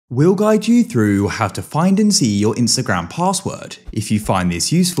We'll guide you through how to find and see your Instagram password. If you find this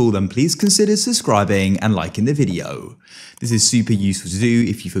useful, then please consider subscribing and liking the video. This is super useful to do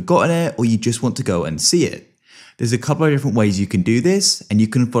if you've forgotten it or you just want to go and see it. There's a couple of different ways you can do this, and you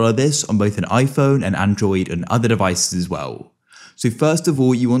can follow this on both an iPhone and Android and other devices as well. So first of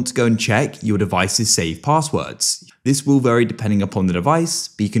all, you want to go and check your device's saved passwords. This will vary depending upon the device,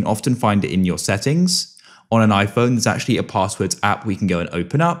 but you can often find it in your settings. On an iPhone, there's actually a passwords app we can go and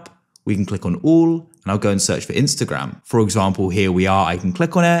open up. We can click on all, and I'll go and search for Instagram. For example, here we are, I can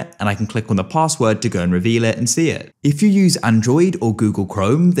click on it, and I can click on the password to go and reveal it and see it. If you use Android or Google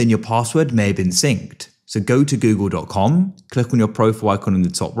Chrome, then your password may have been synced. So go to google.com, click on your profile icon in the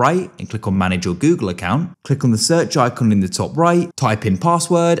top right, and click on Manage Your Google account. Click on the search icon in the top right, type in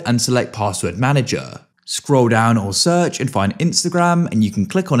password, and select Password Manager. Scroll down or search and find Instagram, and you can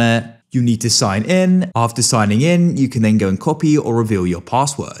click on it. You need to sign in. After signing in, you can then go and copy or reveal your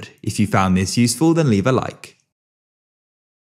password. If you found this useful, then leave a like.